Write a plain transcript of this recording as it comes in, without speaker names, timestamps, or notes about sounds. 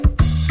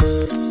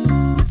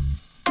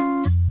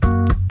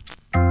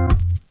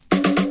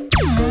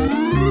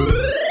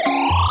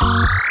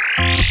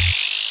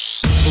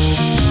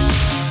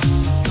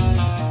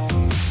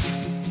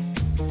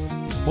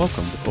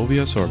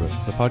OVS Orbit,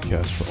 the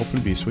podcast for Open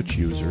vSwitch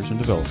users and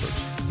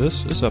developers.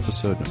 This is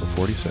episode number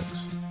 46.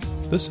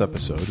 This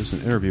episode is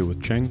an interview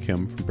with Chang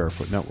Kim from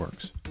Barefoot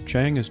Networks.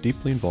 Chang is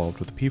deeply involved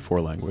with the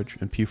P4 language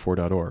and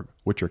P4.org,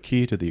 which are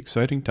key to the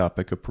exciting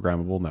topic of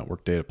programmable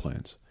network data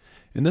planes.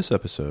 In this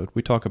episode,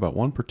 we talk about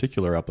one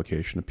particular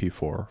application of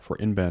P4 for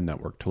in-band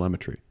network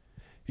telemetry.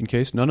 In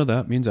case none of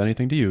that means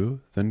anything to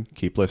you, then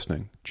keep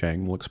listening.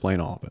 Chang will explain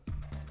all of it.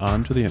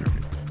 On to the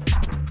interview.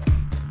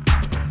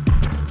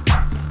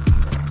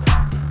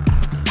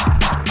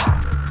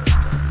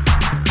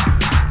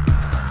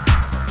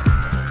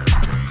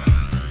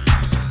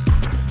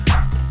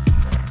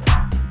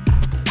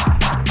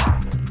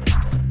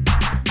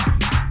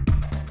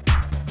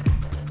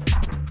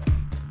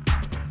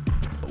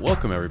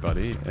 Welcome,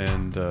 everybody,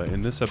 and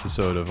in this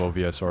episode of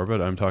OVS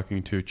Orbit, I'm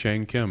talking to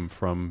Chang Kim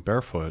from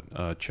Barefoot.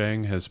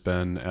 Chang has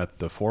been at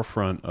the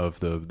forefront of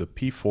the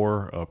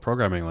P4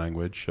 programming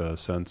language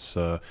since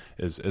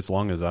as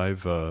long as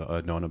I've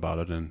known about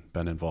it and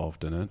been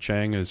involved in it.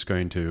 Chang is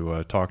going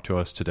to talk to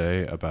us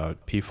today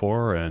about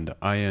P4 and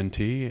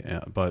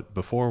INT, but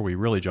before we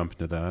really jump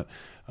into that,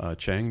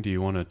 Chang, do you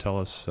want to tell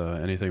us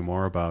anything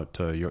more about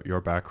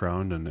your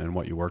background and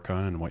what you work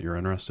on and what you're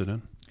interested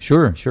in?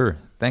 Sure.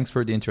 Thanks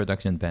for the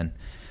introduction, Ben.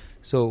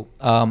 So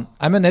I'm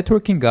a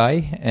networking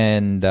guy,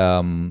 and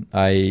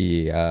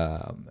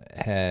I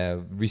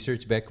have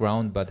research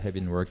background, but have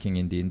been working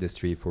in the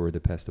industry for the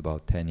past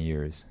about 10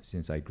 years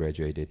since I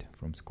graduated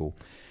from school.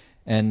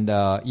 And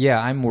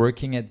I'm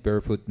working at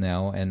Barefoot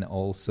now, and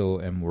also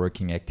am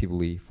working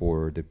actively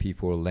for the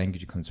P4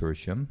 Language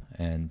Consortium.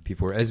 And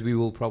P4, as we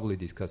will probably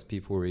discuss,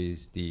 P4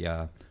 is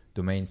the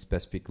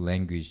domain-specific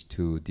language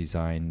to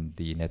design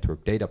the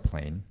network data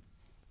plane.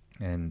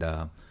 And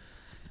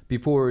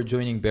before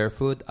joining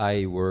Barefoot,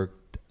 I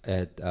worked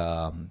at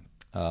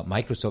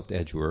Microsoft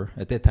Azure.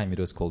 At that time, it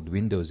was called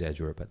Windows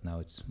Azure, but now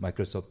it's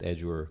Microsoft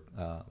Azure,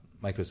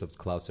 Microsoft's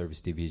Cloud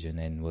Service Division,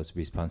 and was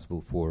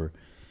responsible for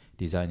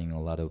designing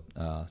a lot of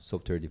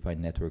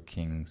software-defined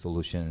networking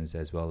solutions,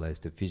 as well as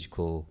the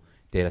physical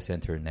data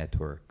center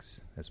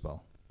networks as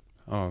well.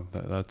 Oh,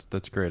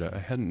 that's great. I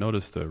hadn't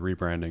noticed the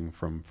rebranding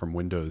from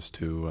Windows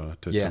to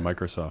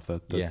Microsoft.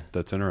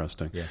 That's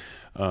interesting.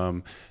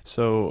 Yeah.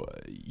 So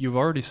you've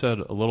already said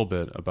a little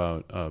bit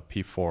about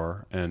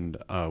P4, and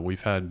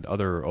we've had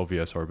other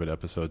OVS Orbit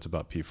episodes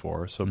about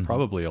P4. So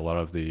probably a lot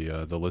of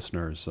the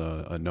listeners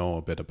know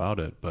a bit about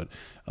it. But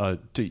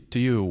to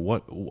you,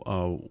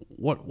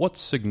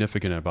 what's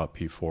significant about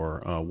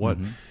P4?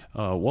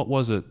 What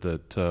was it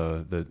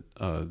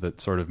that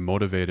sort of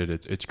motivated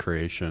its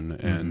creation,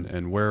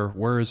 and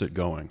where is it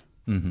going?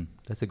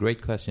 That's a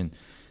great question.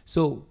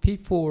 So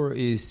P4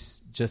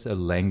 is just a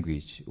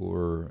language,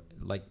 or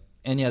like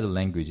any other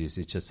languages,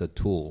 it's just a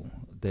tool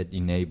that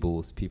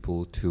enables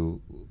people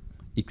to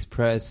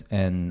express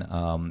and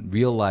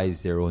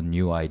realize their own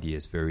new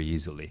ideas very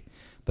easily.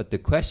 But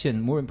the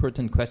more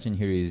important question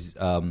here is,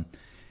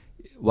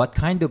 what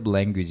kind of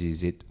language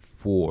is it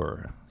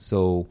for?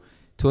 So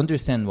to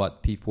understand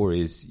what P4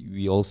 is,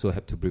 we also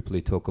have to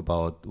briefly talk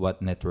about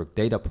what network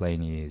data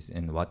plane is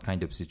and what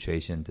kind of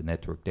situation the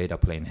network data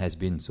plane has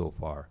been so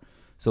far.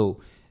 So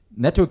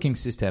networking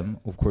system,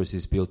 of course,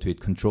 is built with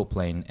control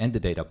plane and the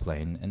data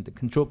plane. And the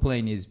control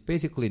plane is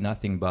basically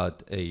nothing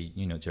but a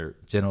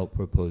general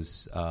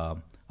purpose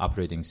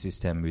operating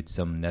system with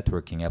some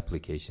networking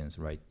applications,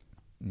 right?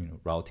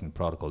 Routing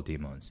protocol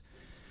daemons.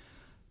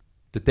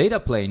 The data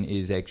plane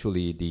is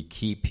actually the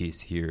key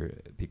piece here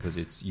because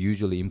it's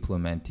usually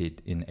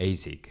implemented in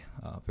ASIC,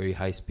 very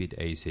high-speed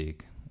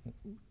ASIC,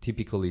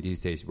 typically these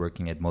days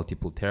working at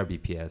multiple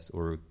terabps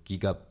or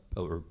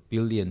or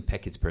billion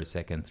packets per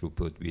second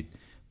throughput with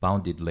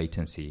bounded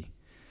latency.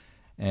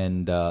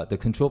 And the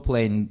control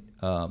plane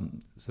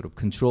sort of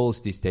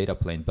controls this data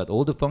plane, but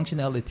all the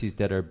functionalities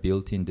that are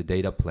built in the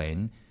data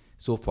plane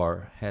so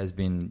far has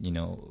been,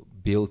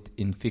 built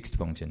in fixed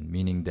function,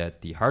 meaning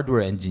that the hardware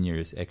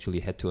engineers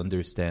actually had to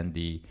understand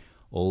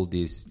all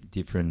these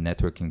different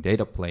networking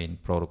data plane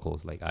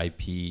protocols like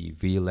IP,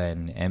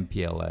 VLAN,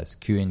 MPLS,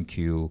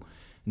 QNQ,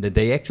 and that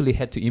they actually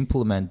had to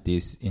implement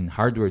this in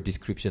hardware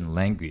description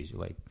language,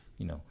 like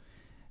VHDL,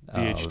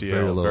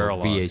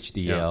 Verilog,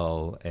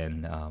 VHDL,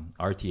 and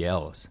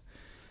RTLs.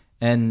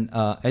 And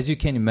as you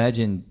can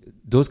imagine,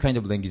 those kind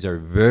of languages are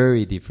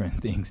very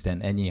different things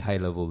than any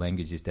high-level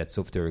languages that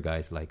software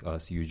guys like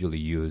us usually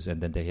use.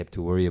 And then they have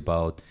to worry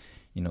about,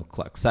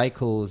 clock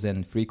cycles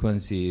and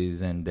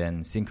frequencies, and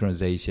then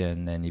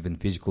synchronization and even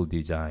physical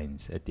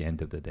designs at the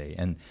end of the day.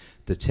 And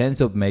the chance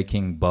of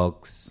making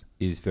bugs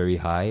is very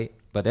high,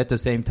 but at the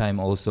same time,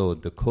 also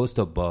the cost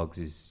of bugs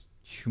is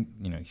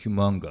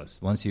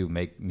humongous. Once you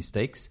make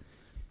mistakes,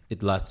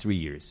 it lasts 3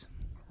 years.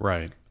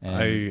 Right. And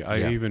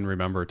I even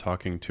remember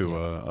talking to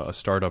a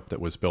startup that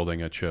was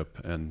building a chip,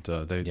 and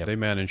they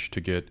managed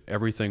to get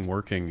everything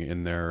working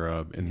in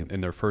their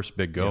in their first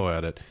big go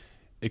at it,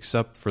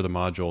 except for the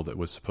module that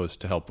was supposed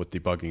to help with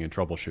debugging and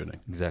troubleshooting.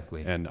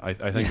 Exactly. And I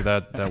think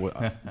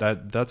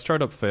that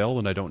startup failed,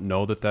 and I don't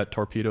know that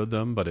torpedoed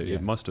them, but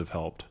it must have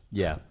helped.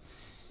 Yeah.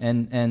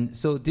 And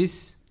so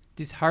this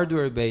this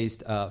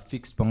hardware-based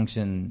fixed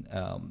function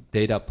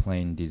data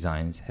plane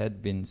designs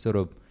had been sort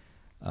of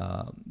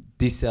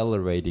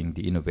decelerating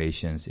the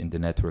innovations in the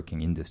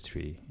networking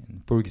industry.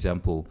 And for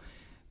example,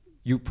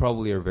 you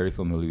probably are very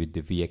familiar with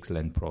the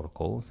VXLAN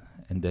protocols.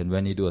 And then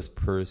when it was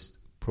first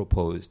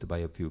proposed by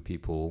a few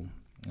people,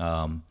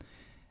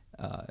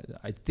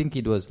 I think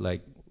it was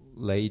like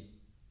late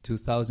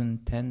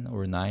 2010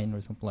 or 9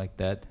 or something like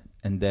that.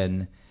 And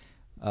then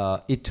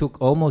it took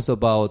almost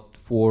about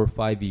 4 or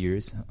 5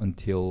 years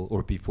until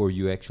or before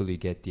you actually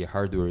get the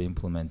hardware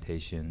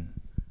implementation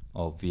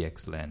of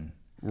VXLAN.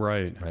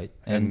 Right.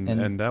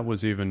 And that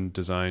was even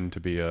designed to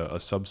be a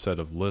subset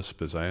of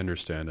Lisp, as I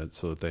understand it,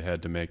 so that they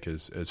had to make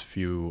as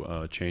few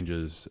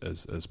changes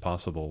as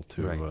possible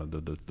to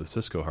the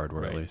Cisco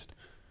hardware, at least.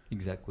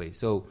 Exactly.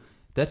 So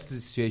that's the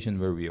situation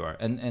where we are.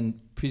 And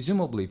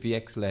presumably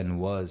VXLAN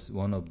was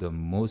one of the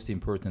most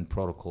important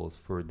protocols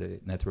for the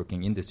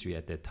networking industry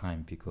at that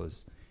time,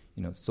 because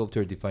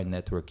software-defined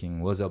networking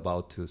was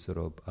about to sort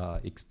of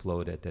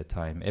explode at that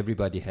time.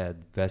 Everybody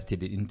had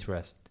vested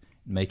interest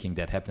making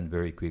that happen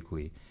very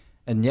quickly.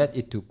 And yet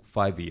it took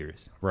 5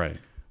 years. Right.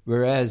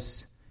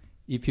 Whereas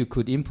if you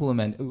could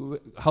implement,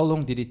 how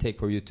long did it take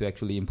for you to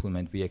actually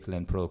implement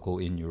VXLAN protocol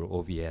in your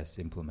OVS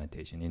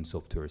implementation in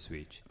Software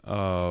Switch?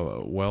 The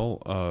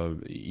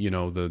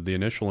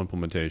initial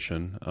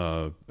implementation,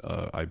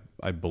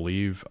 I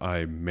believe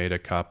I made a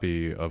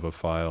copy of a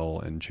file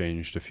and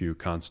changed a few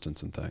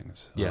constants and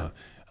things. Yeah.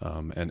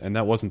 And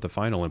that wasn't the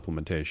final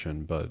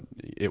implementation, but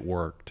it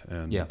worked.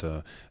 And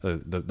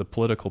the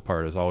political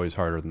part is always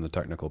harder than the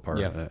technical part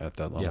at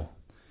that level. Yeah.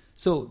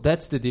 So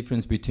that's the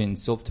difference between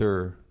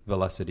software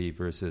velocity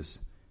versus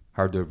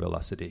hardware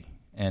velocity.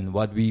 And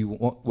what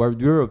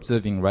we're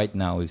observing right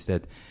now is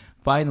that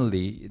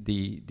finally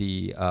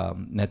the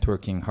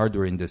networking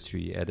hardware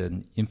industry at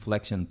an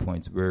inflection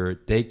point where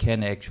they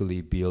can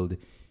actually build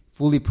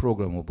fully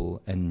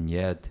programmable and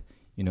yet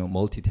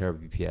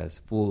multi-terabps,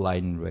 full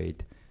line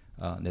rate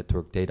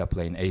network data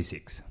plane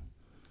ASICs.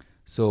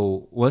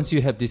 So once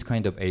you have this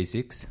kind of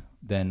ASICs,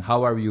 then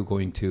how are you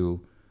going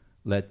to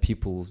let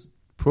people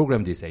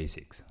program these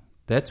ASICs?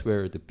 That's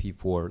where the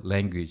P4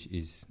 language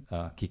is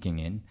kicking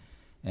in.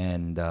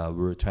 And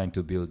we're trying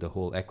to build the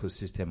whole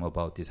ecosystem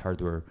about this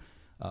hardware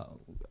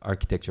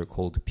architecture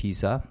called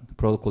PISA,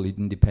 Protocol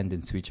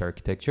Independent Switch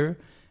Architecture,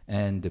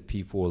 and the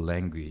P4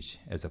 language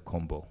as a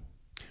combo.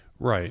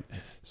 Right.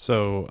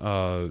 So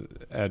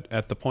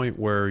at the point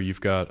where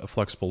you've got a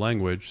flexible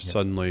language,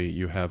 suddenly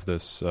you have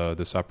this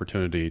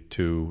opportunity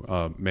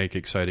to make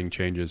exciting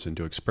changes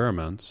into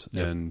experiments.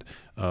 Yep. And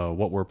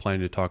what we're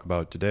planning to talk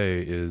about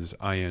today is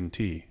INT,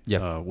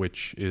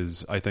 which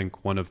is, I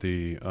think, one of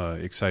the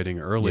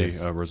exciting early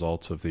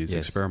results of these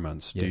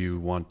experiments. Yes. Do you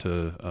want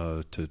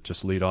to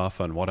just lead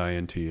off on what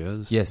INT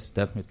is? Yes,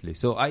 definitely.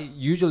 So I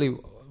usually,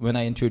 when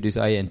I introduce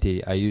INT,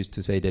 I used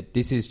to say that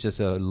this is just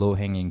a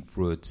low-hanging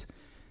fruit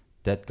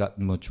that got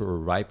mature or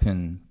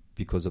ripened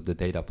because of the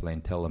data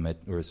plane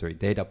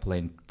data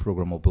plane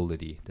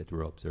programmability that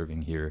we're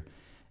observing here.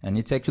 And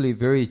it's actually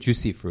very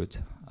juicy fruit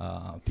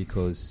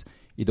because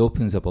it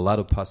opens up a lot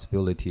of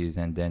possibilities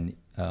and then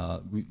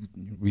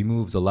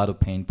removes a lot of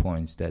pain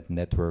points that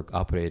network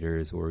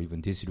operators or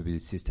even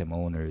distributed system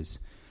owners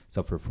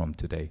suffer from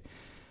today.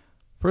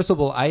 First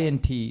of all,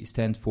 INT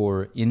stands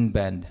for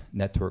in-band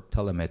network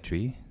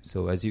telemetry.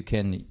 So as you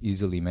can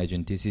easily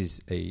imagine, this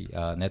is a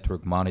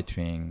network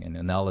monitoring and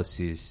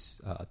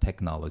analysis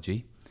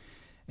technology.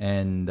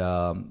 And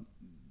the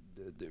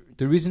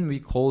reason we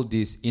call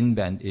this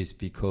in-band is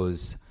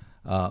because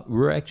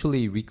we're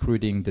actually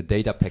recruiting the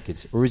data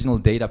packets, original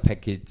data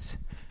packets,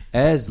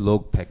 as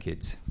log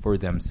packets for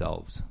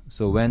themselves.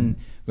 So when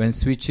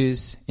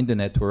switches in the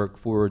network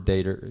for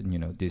data,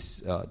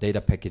 this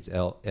data packets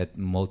at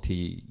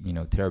multi,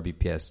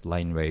 terabps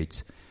line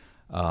rates,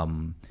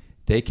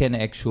 they can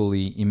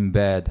actually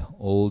embed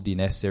all the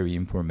necessary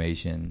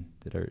information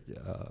that are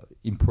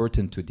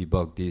important to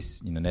debug this,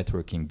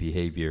 networking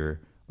behavior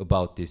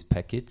about these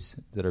packets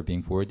that are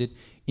being forwarded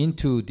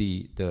into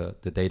the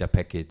data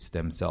packets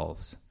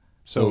themselves.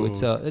 So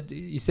it's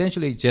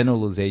essentially a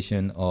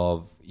generalization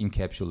of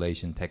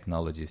encapsulation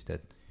technologies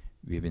that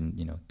we've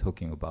been,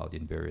 talking about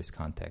in various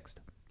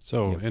contexts.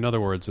 So, in other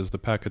words, as the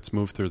packets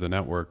move through the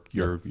network,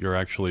 you're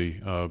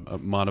actually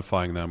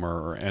modifying them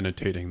or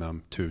annotating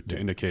them to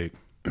indicate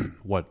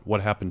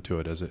what happened to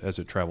it as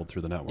it traveled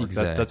through the network.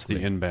 Exactly. That's the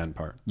in-band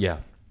part. Yeah.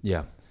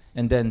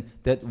 And then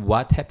that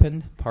what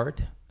happened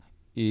part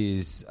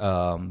is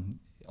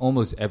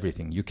almost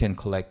everything. You can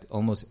collect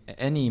almost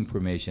any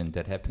information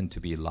that happened to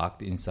be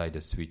locked inside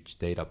a switch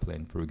data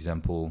plane. For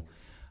example,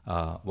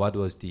 what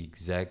was the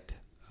exact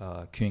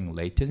queuing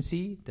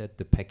latency that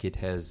the packet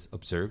has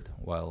observed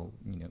while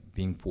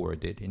being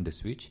forwarded in the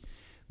switch?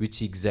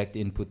 Which exact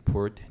input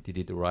port did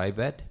it arrive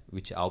at?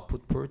 Which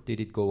output port did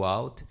it go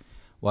out?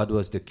 What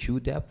was the queue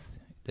depth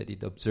that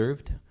it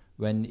observed?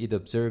 When it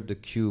observed the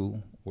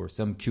queue or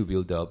some queue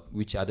buildup,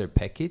 which other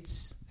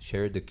packets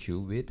shared the queue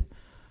with?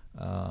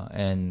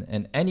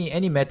 And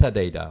any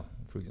metadata,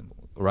 for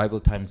example,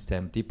 arrival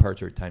timestamp,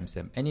 departure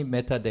timestamp, any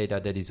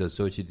metadata that is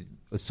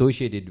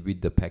associated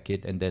with the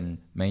packet and then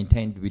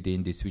maintained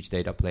within the switch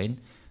data plane,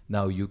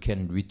 now you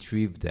can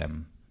retrieve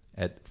them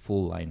at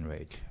full line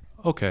rate.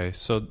 Okay,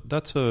 so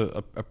that's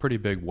a pretty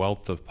big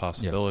wealth of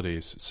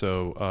possibilities. Yep.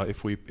 So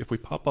if we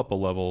pop up a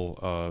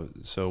level,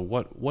 so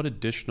what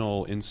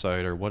additional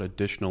insight or what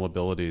additional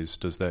abilities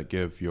does that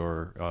give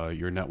your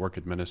network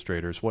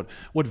administrators? What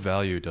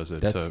value does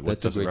it what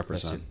does it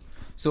represent? Question.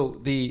 So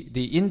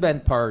the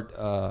in-band part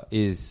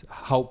is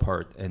how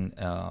part, and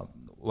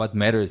what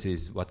matters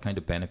is what kind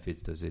of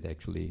benefits does it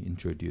actually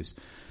introduce.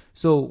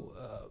 So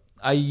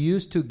I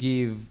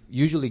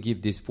usually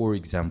give these 4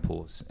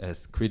 examples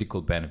as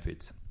critical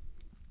benefits.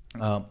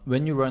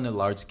 When you run a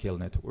large-scale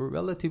network, or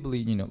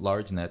relatively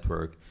large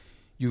network,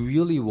 you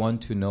really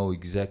want to know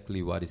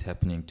exactly what is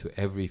happening to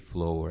every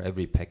flow or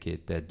every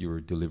packet that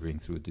you're delivering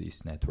through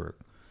this network.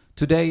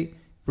 Today,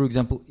 for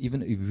example,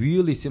 even a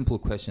really simple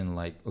question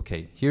like,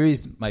 okay, here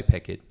is my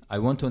packet. I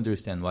want to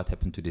understand what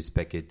happened to this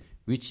packet.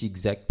 Which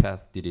exact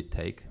path did it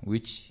take?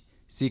 Which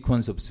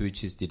sequence of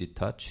switches did it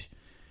touch?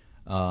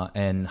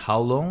 And how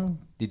long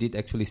did it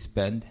actually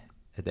spend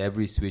at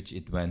every switch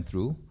it went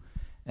through?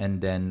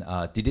 And then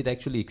did it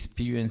actually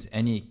experience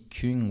any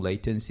queuing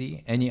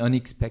latency, any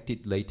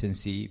unexpected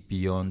latency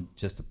beyond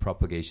just the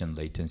propagation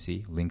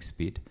latency, link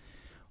speed?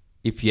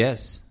 If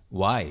yes,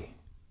 why?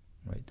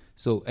 Right.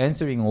 So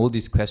answering all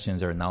these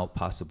questions are now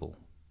possible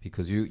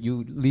because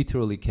you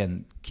literally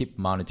can keep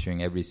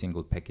monitoring every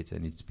single packet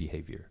and its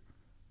behavior.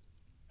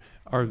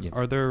 Are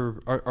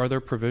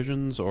there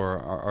provisions, or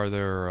are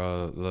there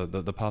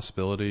the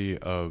possibility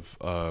of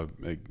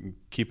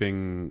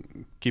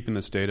keeping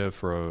this data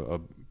for a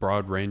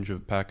broad range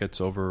of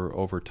packets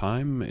over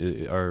time?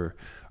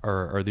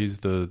 Are these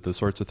the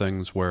sorts of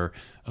things where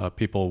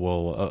people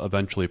will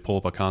eventually pull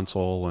up a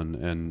console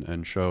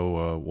and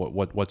show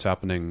what's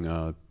happening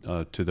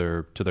to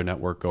their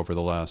network over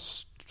the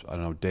last, I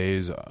don't know,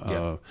 days,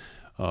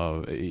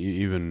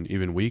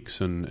 even weeks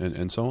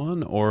and so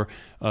on,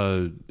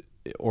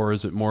 or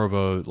is it more of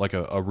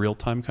a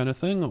real-time kind of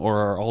thing, or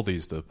are all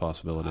these the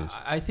possibilities?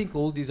 I think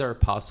all these are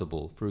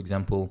possible. For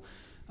example,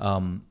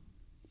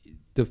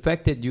 the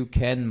fact that you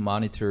can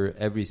monitor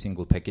every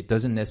single packet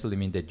doesn't necessarily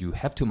mean that you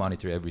have to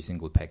monitor every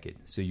single packet.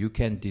 So you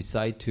can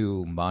decide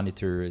to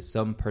monitor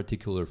some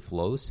particular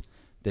flows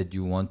that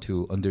you want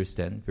to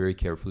understand very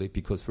carefully.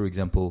 Because, for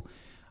example,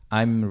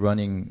 I'm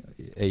running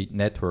a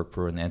network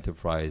for an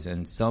enterprise,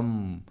 and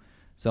some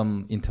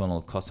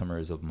internal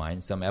customers of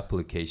mine, some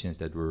applications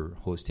that we're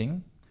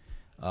hosting,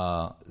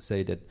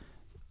 say that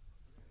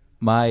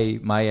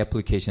my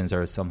applications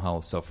are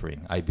somehow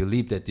suffering. I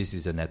believe that this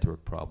is a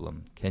network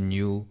problem. Can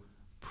you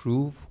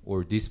prove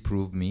or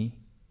disprove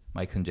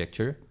my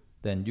conjecture?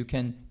 Then you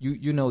can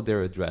you know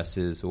their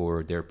addresses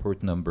or their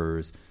port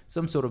numbers,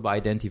 some sort of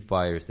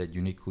identifiers that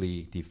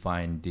uniquely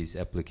define these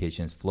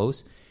applications'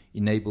 flows,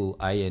 enable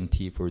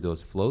INT for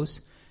those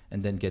flows,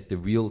 and then get the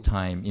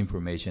real-time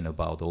information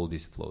about all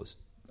these flows.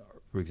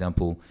 For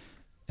example,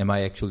 am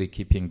I actually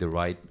keeping the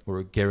right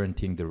or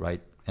guaranteeing the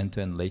right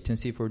end-to-end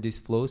latency for these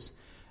flows?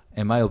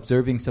 Am I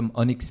observing some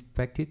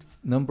unexpected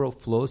number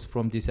of flows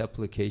from these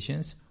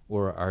applications,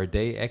 or are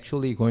they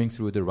actually going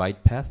through the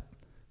right path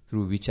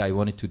through which I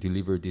wanted to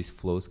deliver these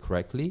flows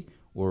correctly?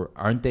 Or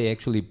aren't they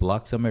actually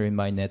blocked somewhere in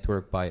my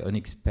network by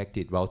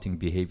unexpected routing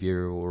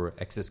behavior or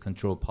access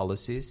control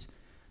policies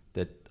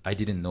that I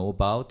didn't know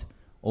about?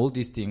 All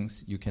these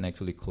things you can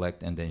actually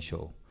collect and then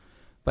show.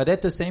 But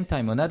at the same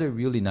time, another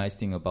really nice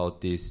thing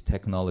about these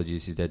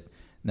technologies is that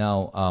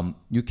now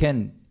you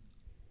can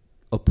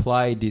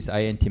apply this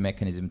INT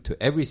mechanism to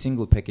every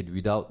single packet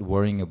without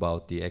worrying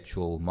about the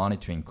actual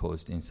monitoring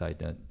cost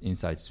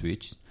inside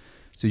switch.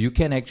 So you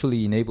can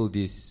actually enable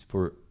this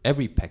for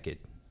every packet.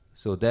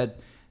 So that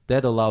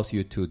allows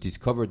you to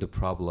discover the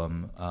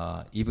problem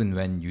even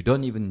when you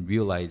don't even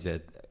realize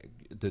that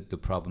the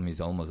problem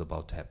is almost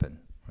about to happen,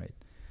 right?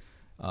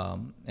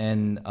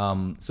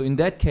 So in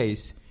that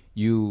case,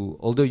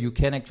 although you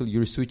can actually,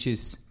 your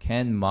switches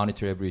can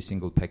monitor every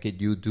single packet,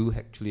 you do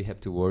actually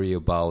have to worry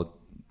about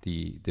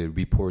the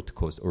report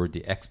cost or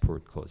the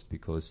export cost,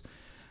 because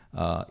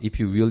if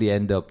you really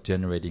end up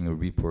generating a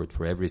report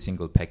for every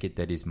single packet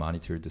that is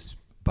monitored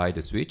by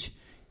the switch,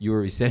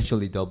 you're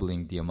essentially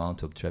doubling the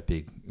amount of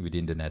traffic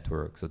within the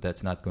network. So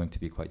that's not going to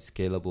be quite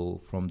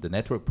scalable from the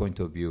network point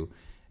of view,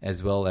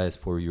 as well as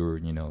for your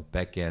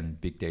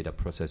back-end big data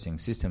processing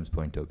systems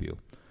point of view.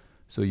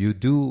 So you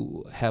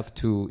do have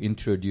to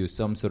introduce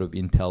some sort of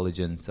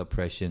intelligent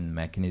suppression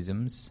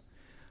mechanisms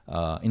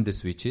in the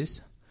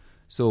switches.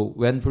 So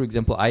when, for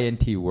example,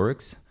 INT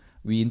works,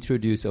 we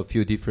introduce a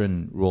few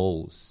different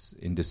roles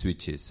in the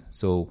switches.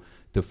 So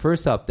the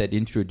first hop that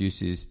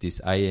introduces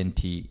this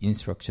INT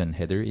instruction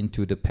header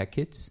into the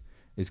packets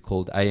is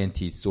called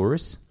INT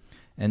source.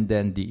 And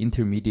then the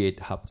intermediate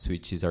hop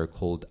switches are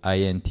called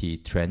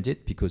INT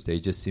transit, because they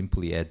just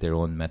simply add their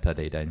own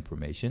metadata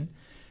information.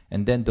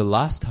 And then the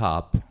last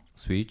hop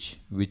switch,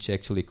 which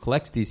actually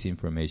collects this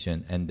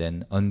information and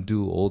then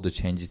undo all the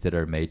changes that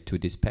are made to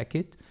this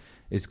packet,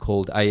 is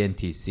called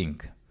INT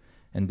sync.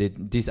 And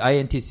this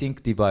INT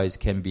sync device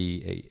can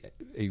be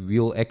a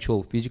real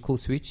actual physical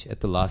switch at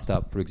the last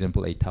hop, for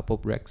example, a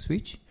top-of rack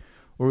switch,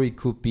 or it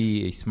could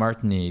be a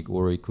smart NIC,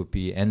 or it could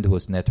be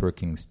end-host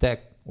networking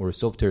stack, or a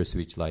software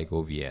switch like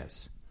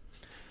OVS.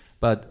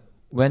 But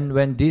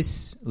when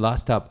this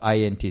last hop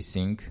INT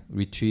sync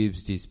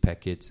retrieves these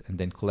packets and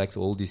then collects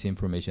all this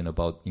information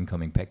about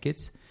incoming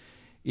packets,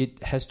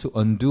 it has to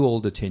undo all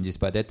the changes,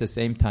 but at the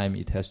same time,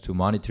 it has to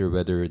monitor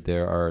whether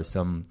there are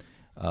some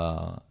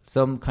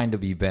kind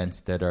of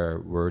events that are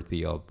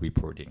worthy of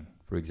reporting.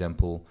 For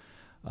example,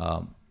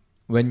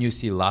 when you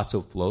see lots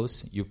of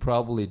flows, you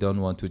probably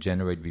don't want to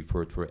generate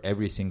report for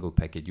every single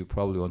packet. You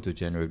probably want to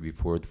generate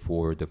report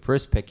for the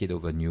first packet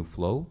of a new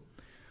flow,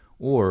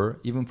 or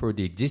even for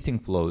the existing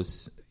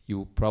flows,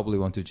 you probably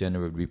want to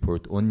generate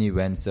report only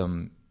when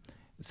some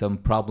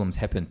problems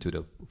happen to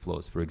the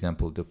flows. For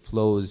example, the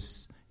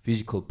flow's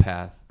physical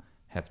path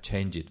have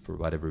changed for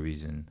whatever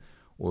reason,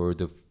 or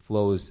the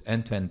flow's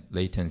end-to-end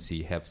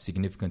latency have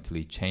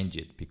significantly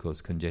changed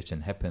because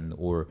congestion happened,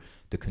 or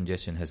the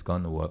congestion has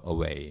gone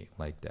away,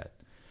 like that.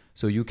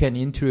 So you can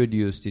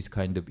introduce this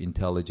kind of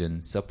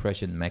intelligent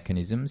suppression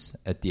mechanisms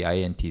at the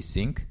INT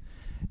sync.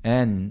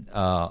 And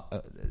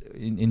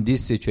in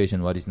this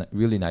situation, what is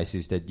really nice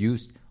is that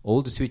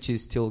all the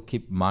switches still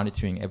keep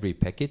monitoring every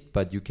packet,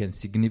 but you can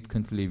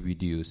significantly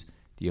reduce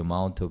the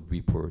amount of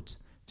reports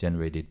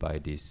generated by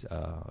these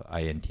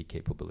INT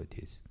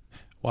capabilities.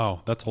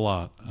 Wow, that's a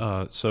lot.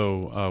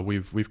 So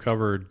we've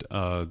covered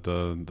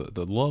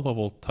the low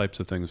level types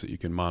of things that you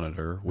can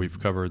monitor. We've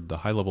covered the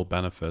high level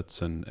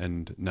benefits,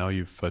 and now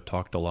you've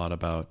talked a lot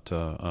about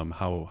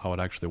how it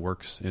actually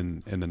works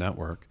in the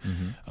network.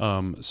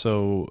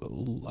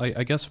 So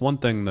I guess one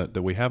thing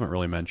that we haven't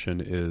really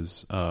mentioned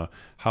is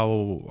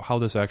how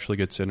this actually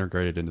gets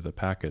integrated into the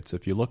packets.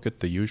 If you look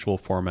at the usual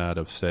format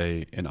of,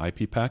 say, an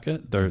IP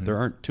packet, there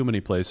aren't too many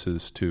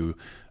places to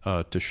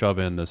shove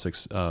in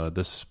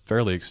this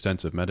fairly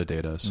extensive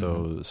metadata.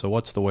 So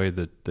what's the way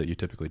that you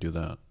typically do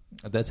that?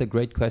 That's a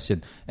great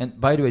question. And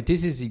by the way,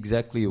 this is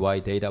exactly why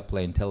data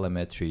plane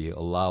telemetry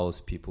allows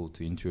people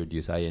to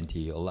introduce INT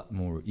a lot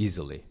more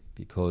easily,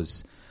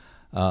 because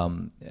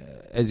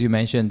as you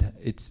mentioned,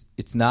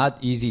 it's not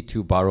easy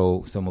to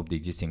borrow some of the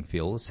existing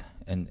fields.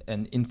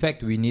 And in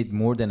fact, we need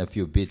more than a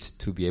few bits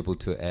to be able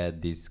to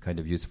add this kind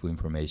of useful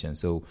information.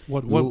 So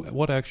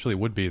what actually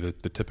would be the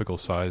typical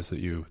size that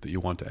you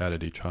want to add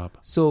at each hop?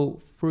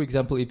 So, for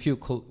example, if you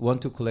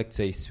want to collect,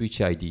 say,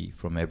 switch ID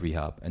from every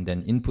hop, and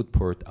then input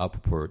port,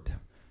 output port,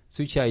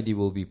 switch ID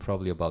will be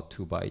probably about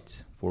 2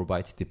 bytes, 4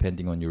 bytes,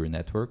 depending on your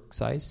network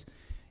size.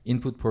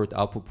 Input port,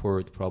 output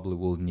port probably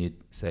will need,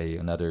 say,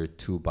 another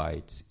 2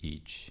 bytes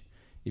each.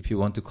 If you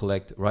want to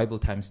collect arrival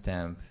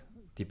timestamp,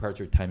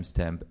 departure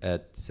timestamp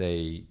at,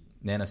 say,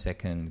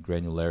 nanosecond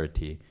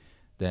granularity,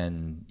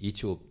 then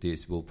each of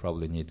these will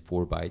probably need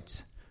 4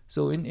 bytes.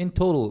 So in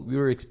total, we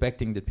were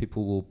expecting that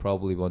people will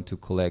probably want to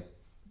collect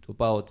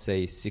about,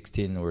 say,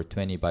 16 or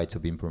 20 bytes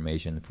of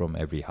information from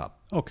every hop.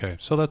 Okay,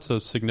 so that's a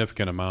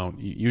significant amount.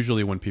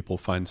 Usually when people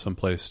find some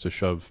place to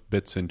shove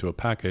bits into a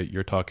packet,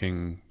 you're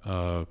talking,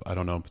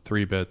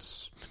 3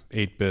 bits,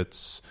 8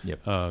 bits.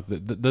 Yep.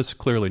 This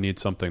clearly needs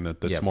something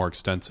that's more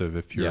extensive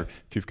if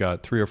you've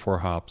got 3 or 4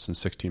 hops and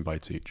 16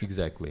 bytes each.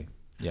 Exactly,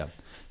 yeah.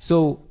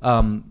 So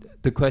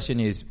the question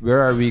is,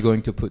 where are we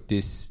going to put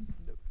these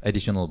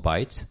additional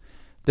bytes?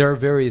 There are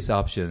various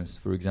options.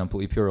 For example,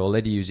 if you're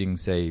already using,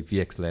 say,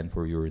 VXLAN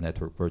for your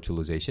network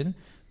virtualization,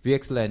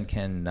 VXLAN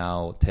can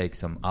now take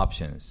some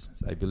options.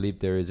 I believe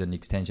there is an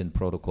extension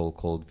protocol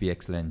called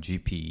VXLAN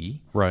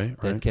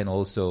GPE that can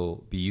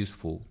also be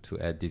useful to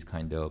add this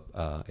kind of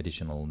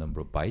additional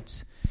number of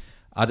bytes.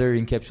 Other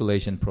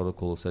encapsulation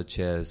protocols such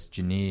as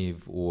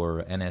Geneve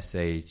or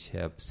NSH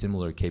have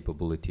similar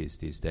capabilities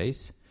these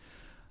days.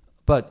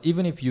 But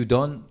even if you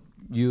don't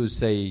use,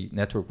 say,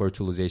 network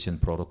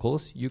virtualization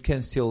protocols, you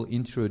can still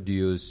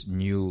introduce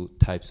new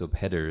types of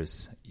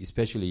headers,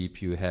 especially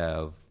if you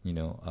have,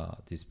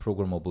 these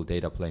programmable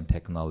data plane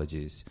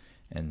technologies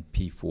and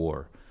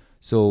P4.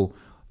 So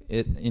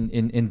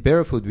in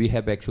Barefoot, we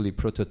have actually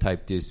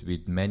prototyped this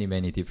with many,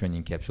 many different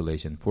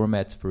encapsulation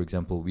formats. For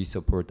example, we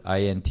support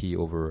INT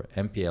over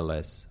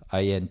MPLS,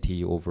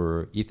 INT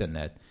over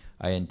Ethernet,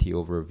 INT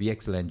over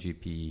VXLAN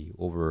GPE,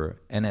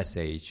 over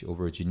NSH,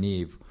 over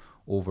Geneve,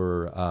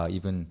 over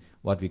even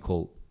what we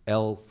call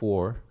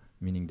L4,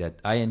 meaning that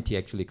INT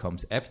actually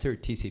comes after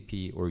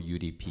TCP or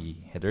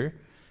UDP header.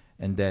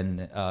 And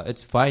then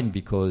it's fine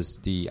because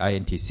the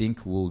INT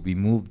sync will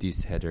remove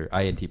this header,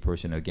 INT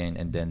portion again,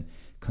 and then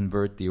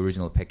convert the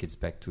original packets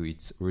back to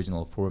its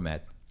original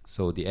format.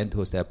 So the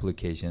end-host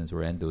applications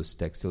or end-host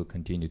stack still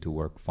continue to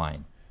work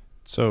fine.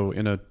 So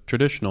in a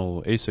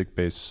traditional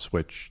ASIC-based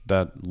switch,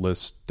 that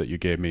list that you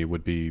gave me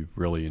would be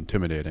really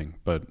intimidating.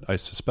 But I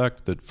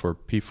suspect that for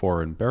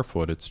P4 and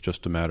Barefoot, it's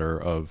just a matter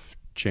of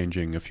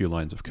changing a few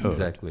lines of code.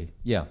 Exactly.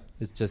 Yeah.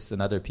 It's just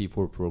another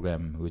P4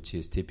 program, which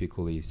is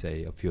typically,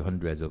 say, a few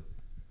hundreds of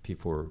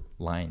P4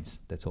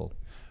 lines. That's all.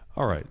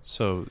 All right,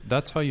 so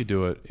that's how you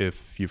do it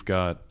if you've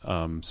got,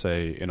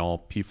 say, an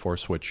all P4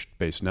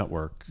 switch-based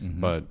network. Mm-hmm.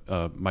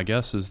 But my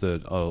guess is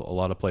that a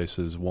lot of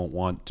places won't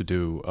want to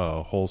do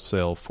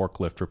wholesale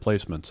forklift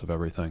replacements of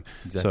everything.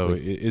 Exactly. So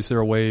is there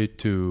a way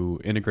to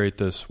integrate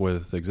this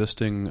with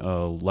existing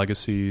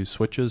legacy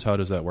switches? How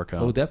does that work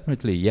out? Oh,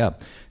 definitely, yeah.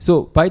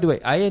 So, by the way,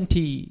 INT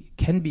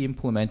can be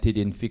implemented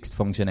in fixed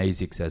function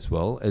ASICs as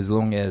well, as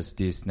long as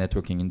this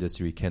networking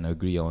industry can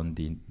agree on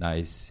the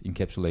nice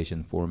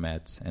encapsulation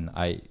formats and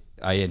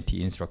INT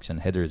instruction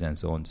headers and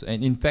so on. So,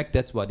 and in fact,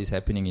 that's what is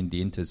happening in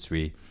the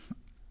industry.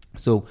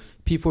 So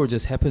P4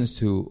 just happens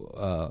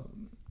to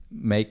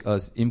make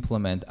us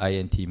implement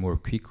INT more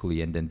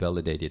quickly and then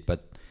validate it.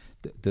 But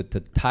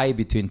the tie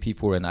between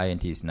P4 and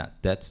INT is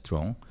not that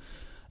strong.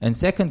 And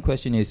second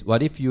question is,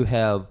 what if you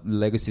have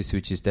legacy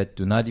switches that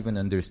do not even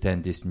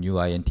understand this new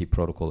INT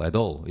protocol at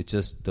all? It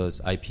just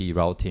does IP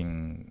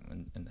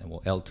routing, and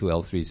L2,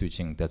 L3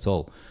 switching, that's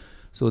all.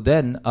 So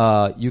then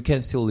you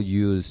can still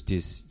use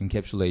these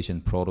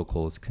encapsulation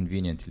protocols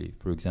conveniently.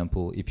 For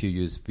example, if you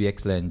use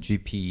VXLAN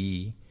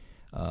GPE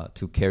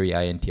to carry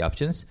INT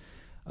options,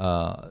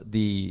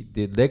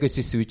 the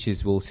legacy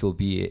switches will still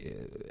be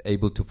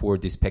able to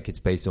forward these packets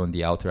based on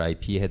the outer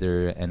IP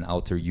header and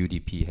outer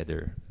UDP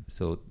header.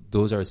 So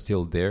those are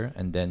still there,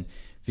 and then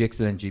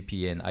VXLAN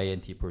GPE and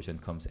INT portion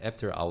comes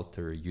after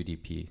outer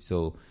UDP.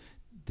 So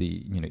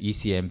the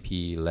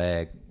ECMP,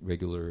 lag,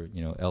 regular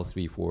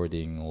L3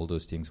 forwarding, all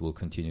those things will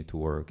continue to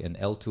work, and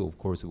L2 of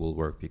course will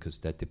work because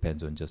that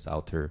depends on just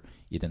outer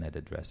Ethernet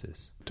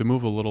addresses. To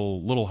move a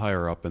little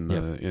higher up in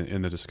the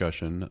in the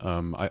discussion,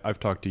 I've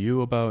talked to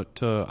you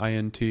about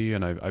INT,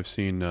 and I've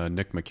seen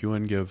Nick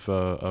McEwen give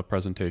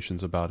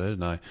presentations about it,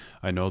 and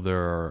I know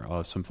there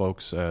are some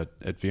folks at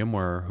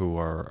VMware who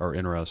are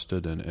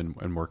interested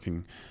in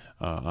working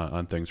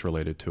on things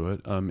related to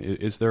it.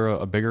 Is there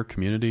a bigger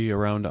community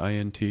around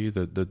INT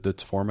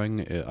that's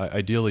forming?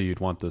 Ideally, you'd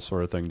want this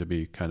sort of thing to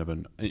be kind of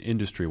an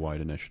industry-wide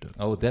initiative.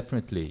 Oh,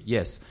 definitely,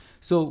 yes.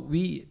 So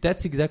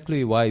that's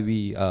exactly why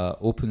we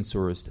open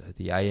sourced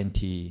the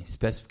INT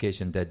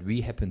specification that we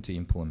happen to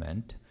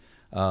implement.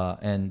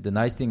 And the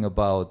nice thing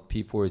about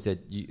P4 is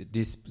that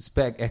this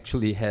spec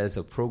actually has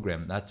a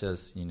program, not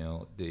just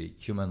the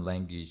human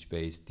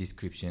language-based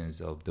descriptions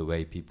of the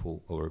way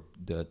people or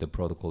the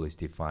protocol is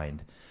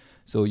defined.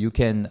 So you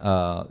can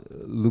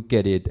look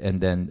at it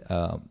and then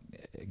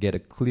get a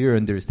clear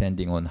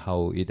understanding on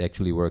how it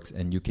actually works,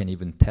 and you can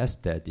even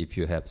test that if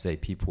you have, say,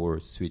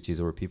 P4 switches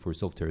or P4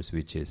 software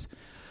switches.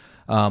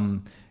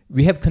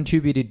 We have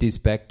contributed this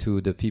back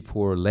to the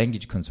P4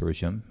 Language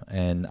Consortium,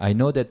 and I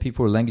know that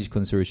P4 Language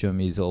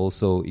Consortium is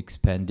also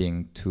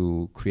expanding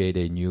to create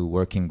a new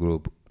working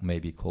group,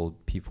 maybe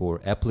called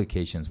P4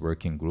 Applications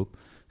Working Group.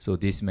 So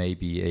this may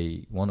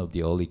be one of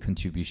the early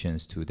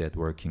contributions to that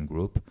working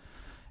group.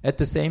 At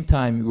the same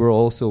time, we're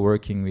also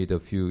working with a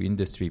few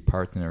industry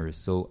partners.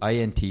 So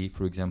INT,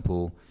 for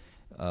example,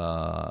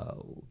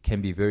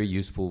 can be very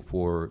useful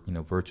for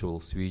virtual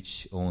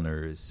switch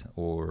owners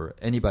or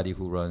anybody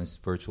who runs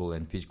virtual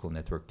and physical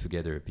network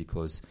together,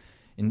 because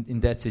in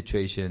that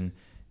situation,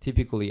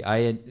 typically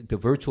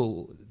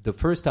the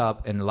first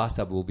hop and last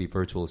hop will be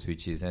virtual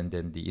switches, and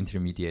then the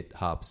intermediate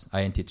hops,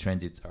 INT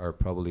transits, are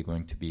probably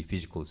going to be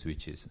physical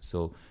switches.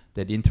 So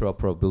that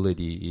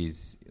interoperability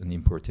is an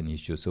important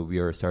issue. So we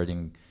are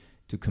starting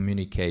to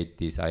communicate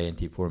these INT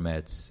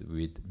formats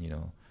with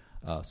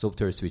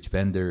software switch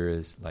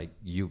vendors like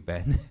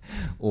UBAN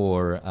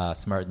or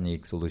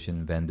SmartNIC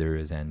solution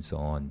vendors and so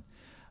on.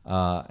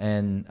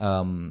 And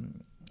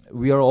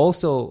we are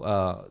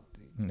also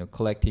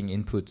collecting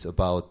inputs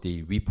about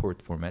the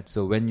report format.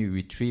 So when you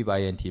retrieve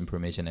INT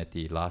information at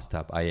the last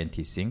hop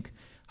INT sync,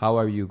 how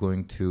are you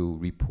going to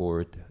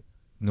report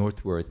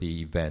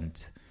noteworthy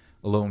event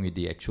along with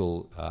the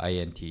actual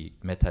INT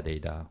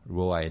metadata,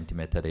 raw INT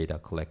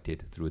metadata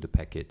collected through the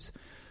packets?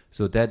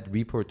 So that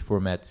report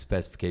format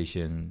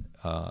specification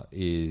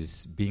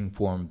is being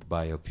formed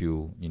by a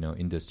few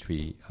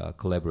industry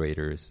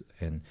collaborators,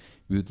 and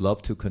we would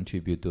love to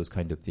contribute those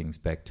kind of things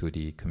back to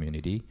the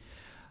community.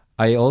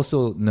 I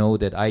also know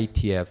that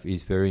IETF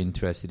is very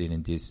interested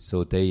in this,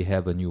 so they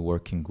have a new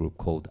working group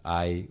called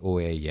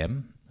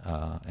IOAM,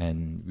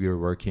 and we are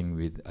working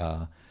with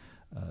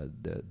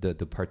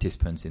the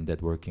participants in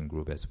that working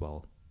group as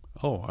well.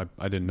 Oh,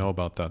 I didn't know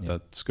about that. Yeah.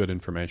 That's good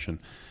information.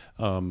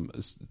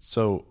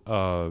 So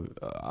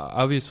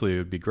obviously, it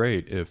would be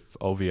great if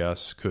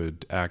OVS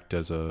could act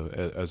as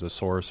a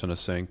source and a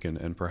sink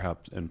and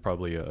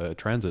probably a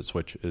transit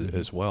switch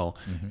as well.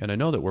 Mm-hmm. And I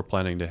know that we're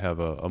planning to have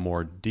a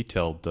more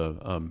detailed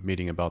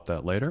meeting about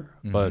that later.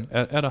 Mm-hmm. But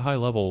at a high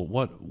level,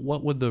 what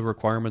would the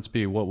requirements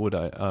be? What would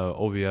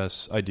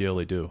OVS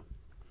ideally do?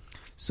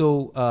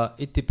 So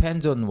it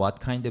depends on what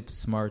kind of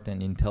smart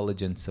and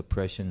intelligent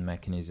suppression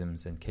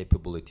mechanisms and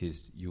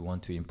capabilities you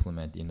want to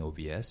implement in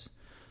OVS.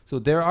 So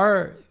there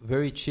are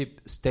very cheap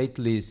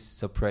stateless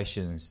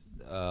suppressions.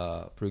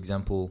 For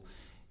example,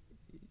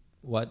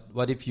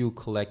 what if you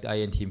collect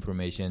INT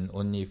information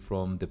only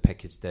from the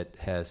packets that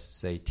has,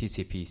 say,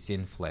 TCP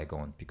SYN flag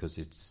on, because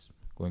it's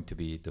going to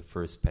be the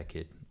first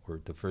packet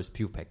or the first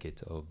few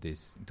packets of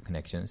these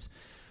connections.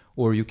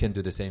 Or you can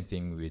do the same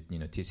thing with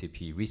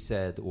TCP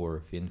reset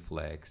or fin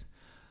flags.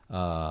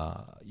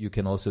 You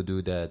can also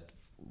do that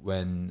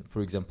when,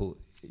 for example,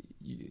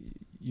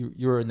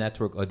 you're a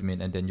network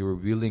admin and then you're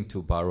willing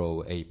to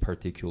borrow a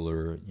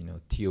particular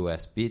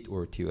TOS bit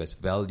or TOS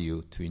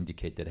value to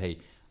indicate that, hey,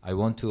 I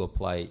want to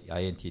apply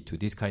INT to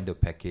this kind of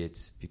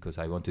packets because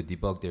I want to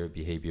debug their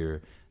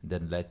behavior,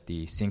 then let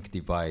the sync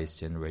device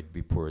generate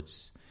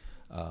reports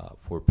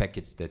for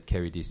packets that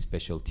carry this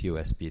special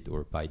TOS bit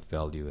or byte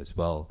value as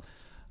well.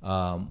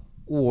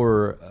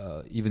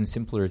 Or even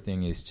simpler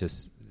thing is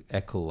just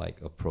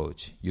echo-like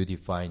approach. You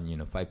define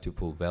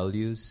 5-tuple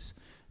values,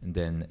 and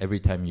then every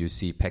time you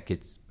see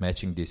packets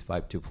matching this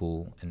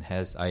 5-tuple and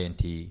has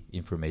INT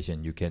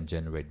information, you can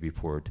generate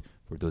report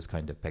for those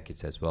kind of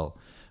packets as well.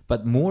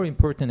 But more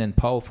important and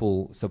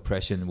powerful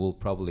suppression will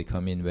probably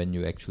come in when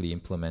you actually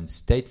implement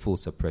stateful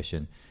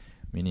suppression,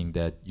 meaning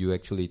that you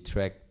actually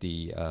track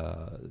the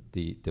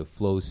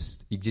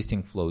flows,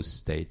 existing flows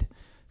state,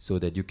 so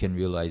that you can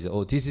realize,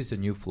 oh, this is a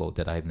new flow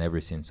that I've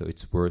never seen, so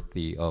it's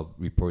worthy of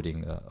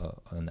reporting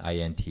an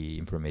INT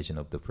information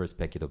of the first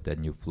packet of that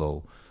new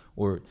flow.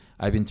 Or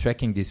I've been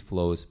tracking these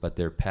flows, but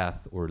their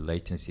path or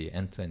latency,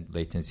 end-to-end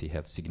latency,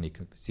 have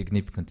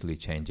significantly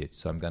changed,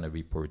 so I'm going to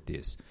report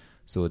this,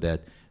 so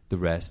that the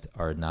rest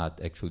are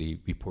not actually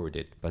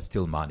reported, but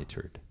still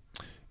monitored.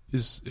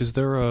 Is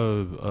there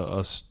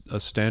a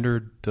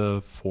standard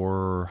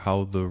for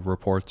how the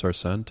reports are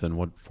sent and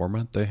what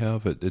format they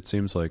have? It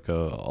seems like a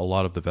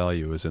lot of the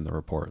value is in the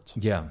reports.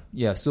 Yeah.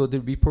 So the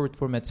report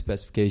format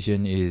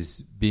specification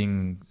is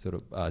being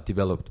sort of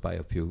developed by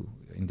a few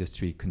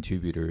industry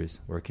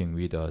contributors working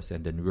with us,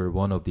 and then we're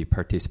one of the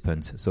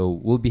participants. So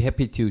we'll be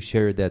happy to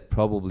share that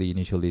probably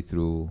initially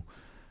through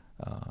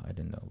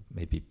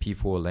maybe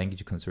P4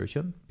 language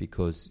consortium,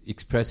 because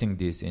expressing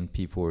this in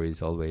P4 is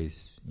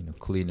always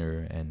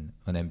cleaner and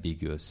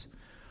unambiguous.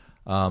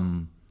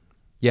 And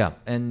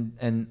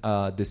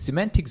the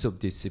semantics of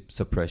this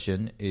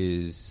suppression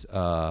is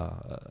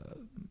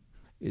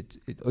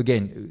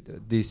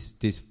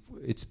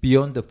it's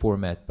beyond the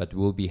format, but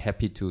we'll be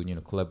happy to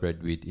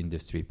collaborate with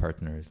industry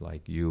partners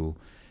like you.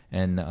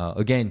 And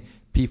again,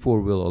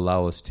 P4 will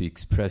allow us to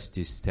express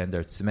this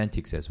standard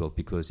semantics as well,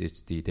 because it's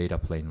the data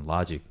plane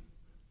logic.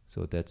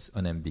 So that's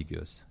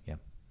unambiguous. Yeah.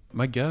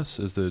 My guess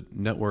is that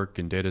network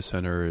and data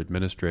center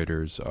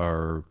administrators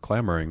are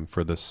clamoring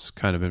for this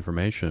kind of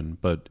information,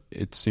 but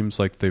it seems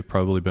like they've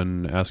probably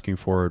been asking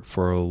for it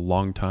for a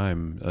long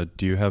time.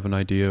 Do you have an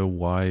idea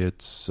why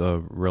it's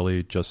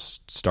really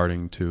just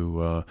starting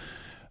to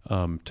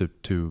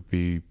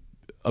be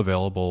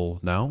available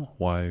now?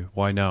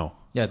 Why now?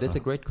 Yeah, that's a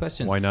great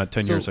question. Why not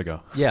 10 years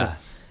ago? Yeah,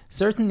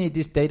 certainly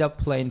this data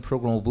plane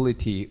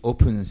programmability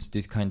opens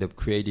this kind of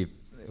creative,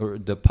 or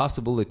the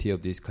possibility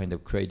of this kind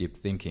of creative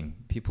thinking.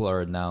 People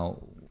are now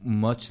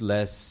much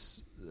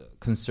less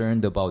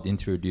concerned about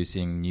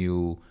introducing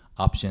new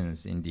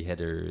options in the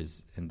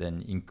headers and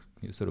then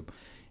sort of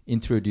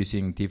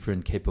introducing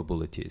different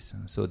capabilities.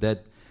 So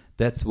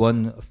that's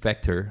one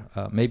factor,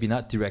 maybe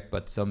not direct,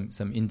 but some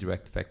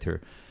indirect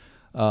factor.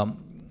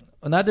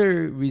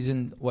 Another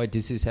reason why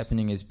this is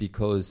happening is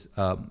because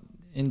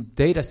in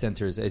data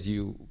centers, as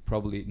you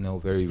probably know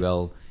very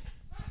well,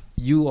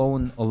 you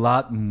own a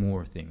lot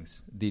more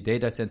things. The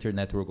data center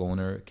network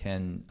owner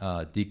can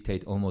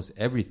dictate almost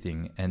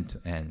everything end to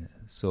end.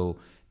 So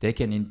they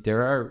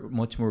are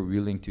much more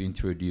willing to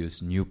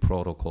introduce new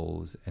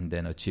protocols and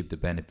then achieve the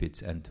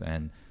benefits end to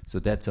end. So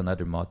that's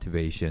another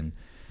motivation.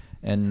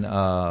 And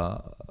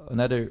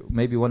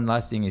maybe one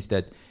last thing is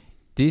that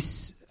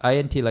this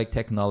INT-like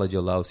technology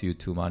allows you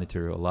to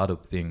monitor a lot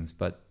of things.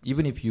 But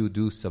even if you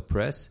do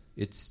suppress,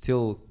 it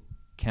still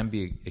can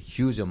be a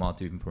huge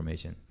amount of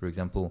information. For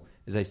example,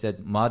 as I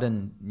said,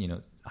 modern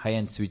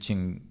high-end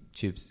switching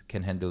chips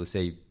can handle,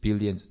 say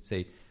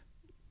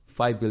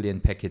 5 billion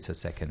packets a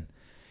second.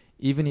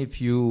 Even if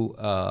you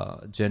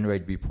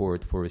generate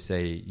report for,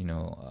 say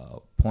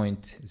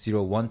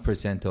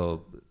 0.01%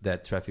 of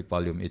that traffic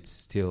volume, it's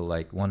still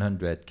like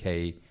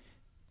 100K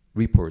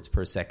reports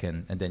per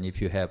second. And then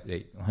if you have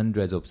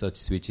hundreds of such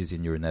switches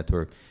in your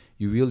network,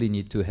 you really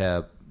need to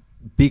have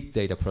big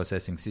data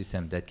processing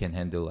system that can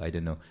handle,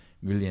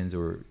 millions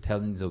or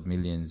tens of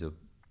millions of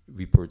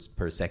reports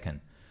per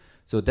second.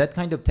 So that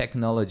kind of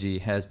technology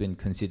has been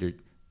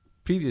considered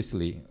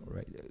previously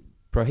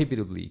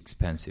prohibitively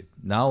expensive.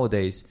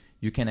 Nowadays,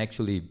 you can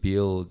actually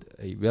build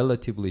a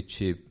relatively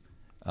cheap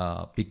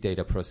big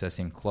data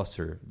processing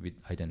cluster with,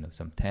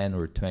 some 10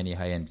 or 20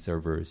 high-end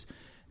servers.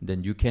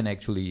 Then you can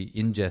actually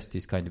ingest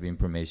this kind of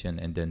information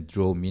and then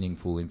draw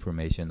meaningful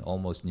information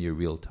almost near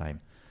real time.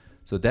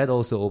 So that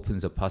also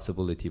opens a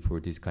possibility for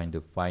this kind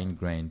of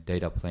fine-grained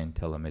data plane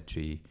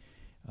telemetry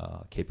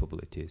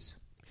capabilities.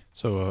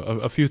 So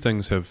a few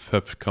things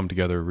have come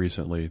together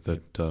recently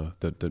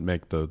that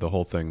make the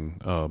whole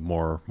thing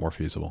more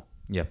feasible.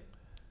 Yeah.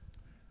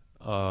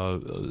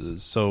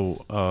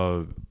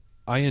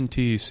 INT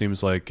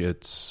seems like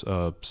it's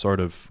sort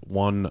of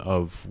one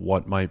of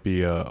what might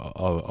be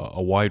a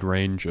wide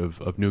range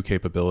of new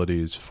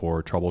capabilities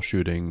for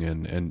troubleshooting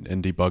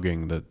and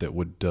debugging that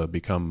would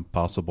become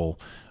possible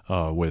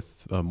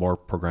with more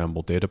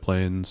programmable data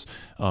planes.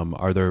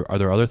 Are there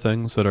other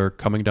things that are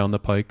coming down the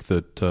pike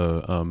that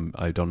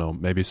I don't know?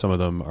 Maybe some of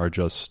them are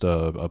just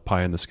a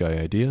pie in the sky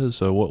ideas.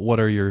 So what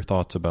are your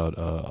thoughts about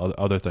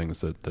other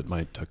things that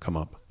might come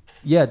up?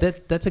 Yeah,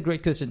 that's a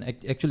great question.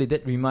 Actually,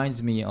 that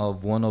reminds me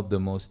of one of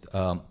the most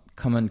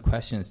common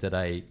questions that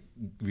I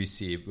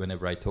receive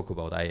whenever I talk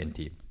about INT.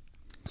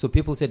 So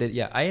people say that,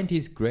 yeah, INT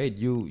is great.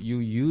 You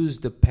use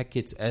the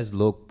packets as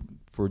log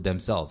for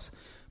themselves.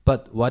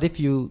 But what if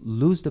you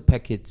lose the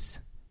packets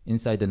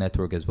inside the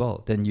network as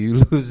well? Then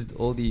you lose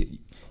all the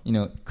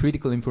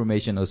critical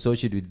information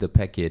associated with the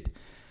packet.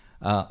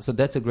 So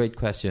that's a great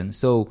question.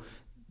 So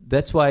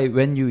that's why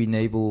when you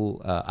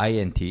enable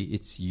INT,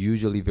 it's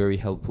usually very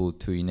helpful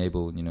to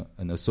enable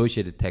an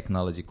associated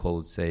technology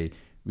called, say,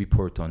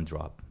 report on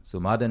drop. So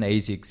modern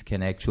ASICs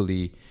can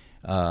actually,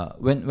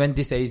 when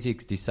these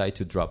ASICs decide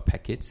to drop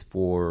packets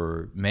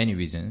for many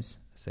reasons,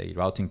 say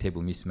routing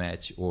table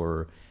mismatch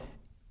or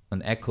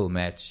an echo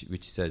match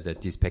which says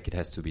that this packet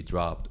has to be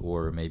dropped,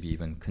 or maybe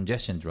even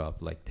congestion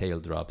drop like tail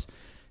drops,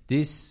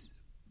 these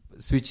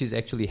switches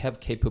actually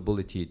have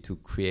capability to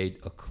create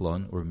a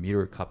clone or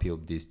mirror copy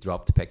of these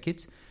dropped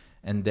packets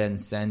and then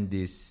send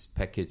these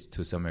packets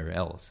to somewhere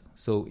else.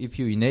 So if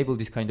you enable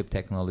this kind of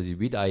technology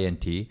with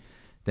INT,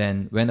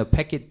 then when a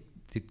packet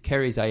that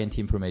carries INT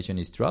information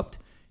is dropped,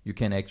 you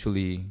can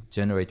actually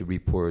generate a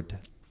report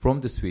from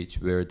the switch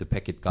where the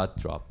packet got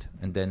dropped.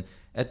 And then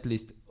at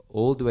least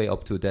all the way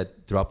up to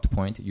that dropped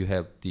point, you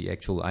have the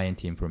actual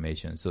INT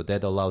information. So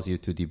that allows you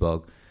to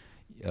debug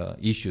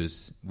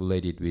issues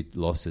related with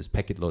losses,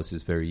 packet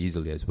losses, very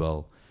easily as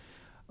well.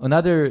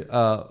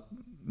 Another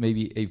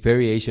maybe a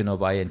variation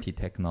of INT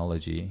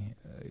technology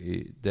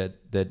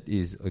that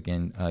is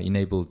again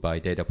enabled by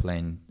data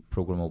plane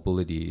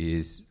programmability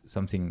is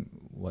something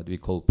what we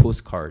call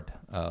postcard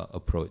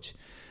approach.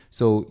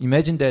 So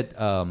imagine that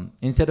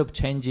instead of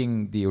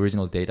changing the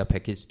original data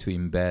package to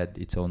embed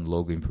its own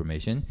log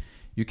information,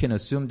 you can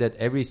assume that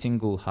every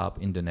single hop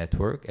in the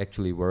network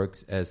actually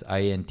works as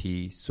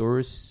INT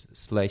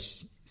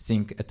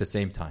source/sink at the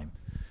same time.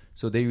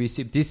 So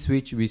this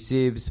switch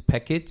receives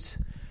packets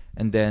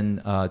and then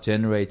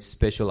generates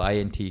special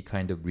INT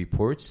kind of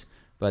reports,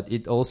 but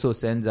it also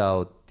sends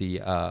out the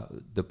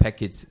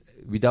packets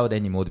without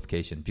any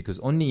modification, because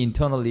only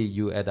internally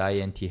you add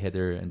INT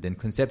header and then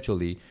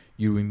conceptually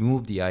you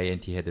remove the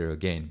INT header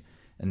again.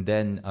 And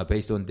then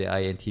based on the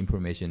INT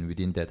information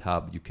within that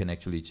hub, you can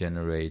actually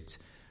generate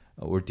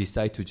or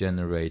decide to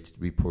generate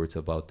reports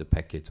about the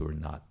packets or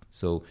not.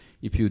 So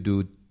if you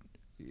do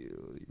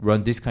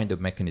run this kind of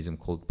mechanism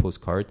called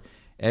postcard,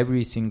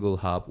 every single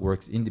hop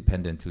works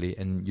independently,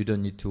 and you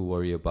don't need to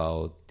worry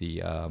about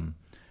the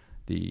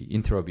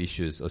interrupt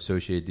issues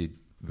associated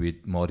with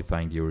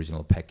modifying the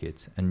original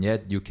packets. And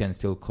yet you can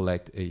still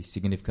collect a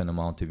significant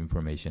amount of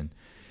information.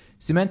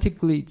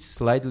 Semantically, it's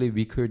slightly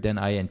weaker than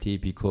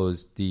INT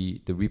because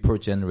the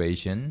report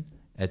generation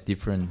at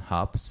different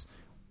hops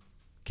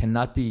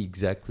cannot be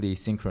exactly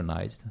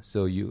synchronized.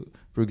 So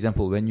for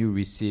example, when you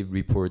receive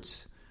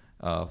reports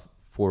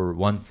for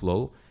one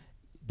flow,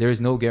 there is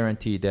no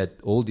guarantee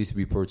that all these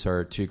reports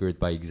are triggered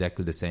by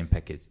exactly the same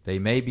packets. They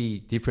may be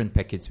different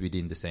packets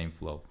within the same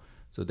flow.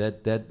 So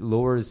that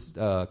lowers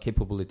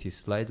capability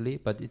slightly,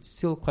 but it's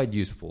still quite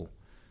useful.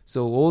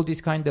 So all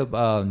these kind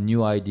of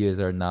new ideas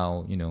are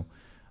now,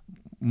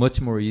 much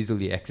more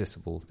easily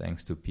accessible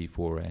thanks to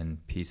P4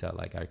 and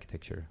PISA-like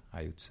architecture,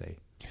 I would say.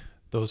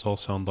 Those all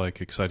sound like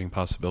exciting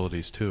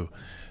possibilities too.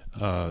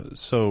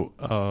 So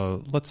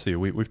let's see.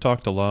 We've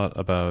talked a lot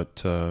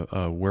about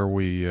where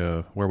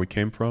we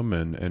came from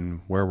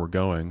and where we're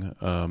going.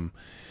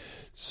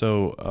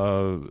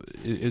 So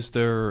is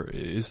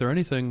there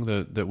anything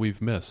that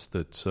we've missed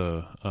that's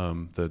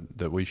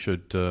that we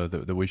should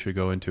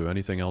go into?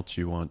 Anything else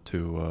you want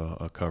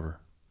to cover?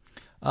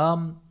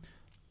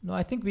 No,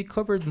 I think we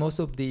covered most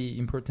of the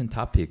important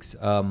topics.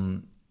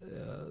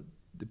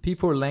 The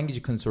P4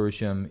 Language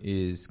Consortium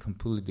is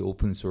completely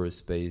open source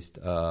based,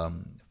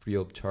 free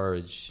of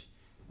charge,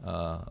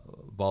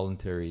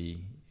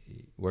 voluntary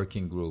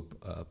working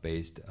group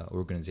based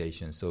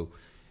organization. So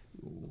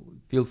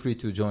feel free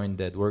to join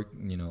that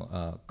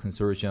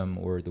consortium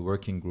or the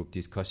working group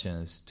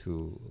discussions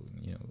to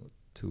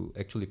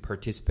actually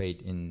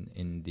participate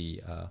in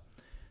the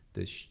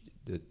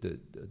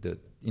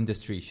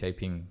industry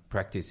shaping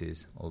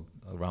practices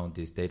around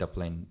these data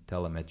plane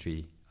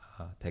telemetry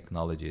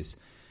technologies.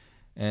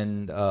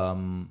 And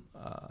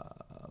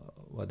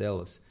what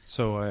else?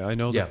 So I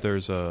know that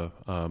there's a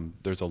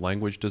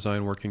language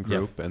design working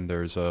group and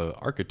there's a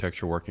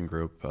architecture working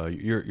group.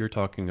 You're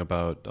talking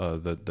about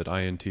that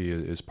INT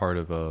is part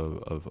of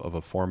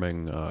a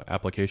forming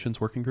applications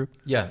working group.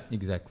 Yeah,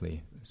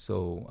 exactly.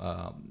 So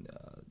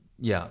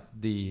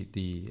the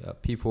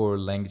P4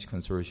 Language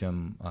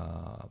Consortium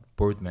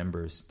board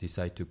members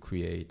decide to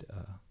create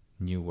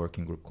new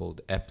working group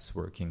called Apps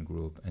Working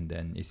Group. And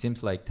then it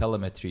seems like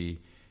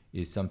telemetry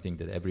is something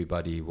that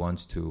everybody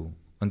wants to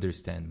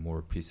understand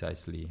more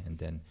precisely and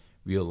then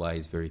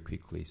realize very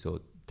quickly.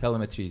 So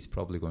telemetry is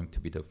probably going to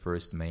be the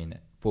first main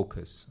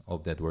focus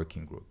of that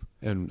working group.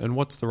 And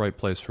what's the right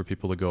place for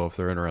people to go if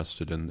they're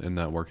interested in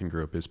that working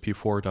group? Is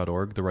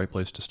p4.org the right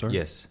place to start?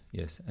 Yes.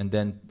 And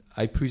then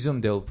I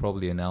presume they'll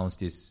probably announce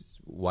this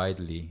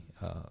widely,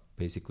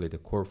 basically the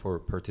call for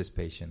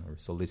participation or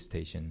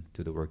solicitation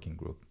to the working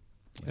group.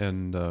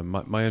 And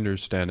my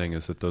understanding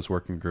is that those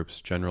working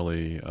groups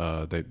generally,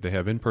 they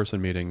have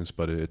in-person meetings,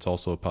 but it's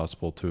also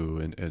possible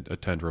to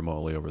attend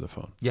remotely over the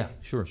phone. Yeah,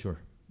 sure.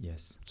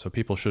 Yes. So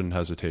people shouldn't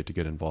hesitate to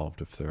get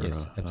involved if they're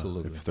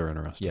absolutely. If they're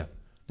interested. Yeah,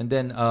 and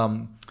then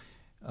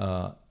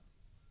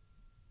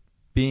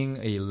being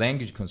a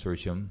language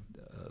consortium,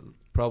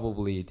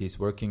 probably this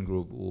working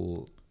group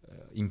will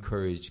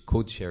encourage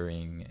code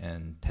sharing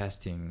and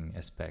testing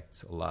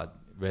aspects a lot,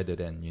 rather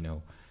than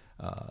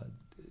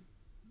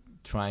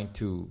trying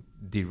to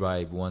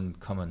derive one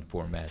common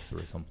format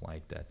or something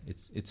like that.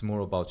 It's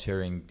more about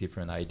sharing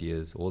different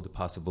ideas, all the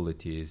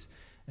possibilities,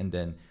 and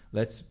then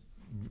let's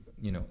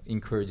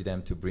encourage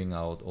them to bring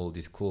out all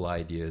these cool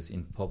ideas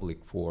in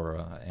public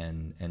fora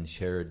and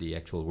share the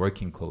actual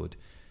working code.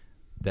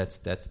 That's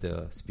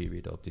the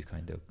spirit of this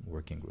kind of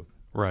working group.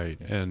 Right,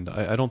 yeah. And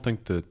I don't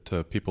think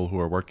that people who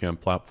are working on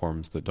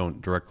platforms that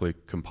don't directly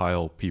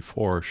compile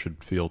P4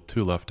 should feel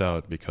too left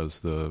out,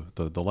 because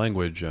the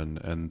language and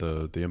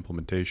the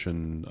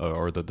implementation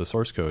or the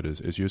source code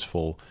is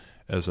useful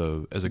as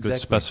a good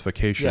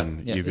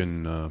specification,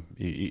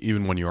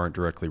 even when you aren't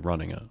directly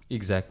running it.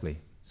 Exactly.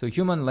 So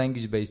human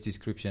language-based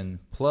description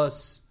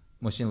plus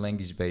machine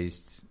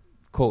language-based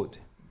code,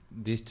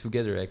 these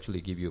together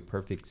actually give you a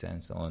perfect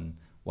sense on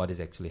what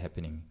is actually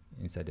happening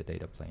inside the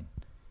data plane.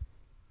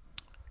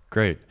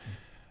 Great.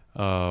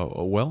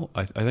 Well,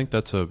 I think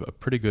that's a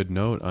pretty good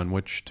note on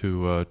which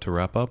to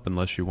wrap up,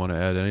 unless you want to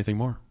add anything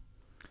more.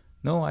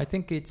 No, I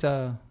think it's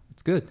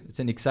good. It's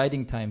an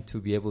exciting time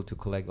to be able to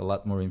collect a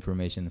lot more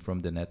information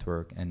from the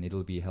network, and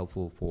it'll be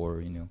helpful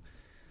for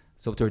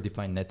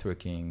software-defined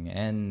networking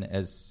and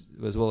as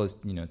well as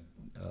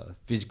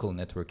physical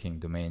networking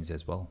domains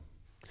as well.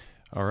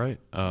 All right.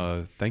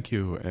 Thank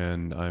you.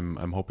 And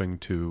I'm hoping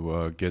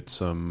to get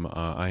some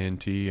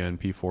INT and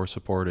P4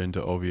 support into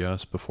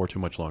OVS before too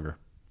much longer.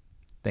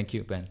 Thank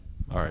you, Ben.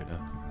 All right.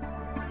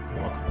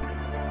 You're welcome.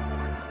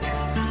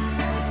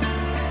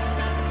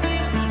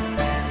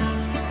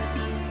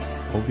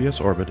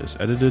 OVS Orbit is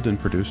edited and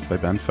produced by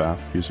Ben Pfaff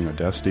using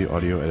Audacity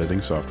audio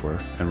editing software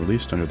and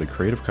released under the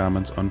Creative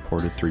Commons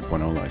Unported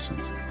 3.0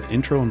 license. The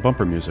intro and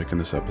bumper music in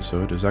this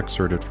episode is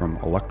excerpted from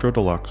Electro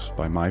Deluxe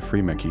by My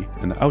Free Mickey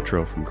and the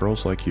outro from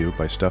Girls Like You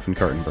by Stefan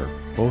Kartenberg,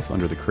 both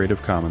under the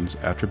Creative Commons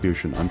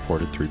Attribution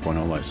Unported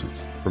 3.0 license.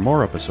 For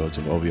more episodes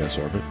of OVS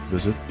Orbit,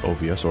 visit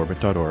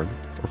ovsorbit.org,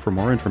 or for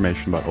more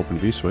information about Open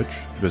vSwitch,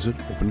 visit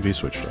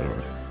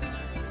openvswitch.org.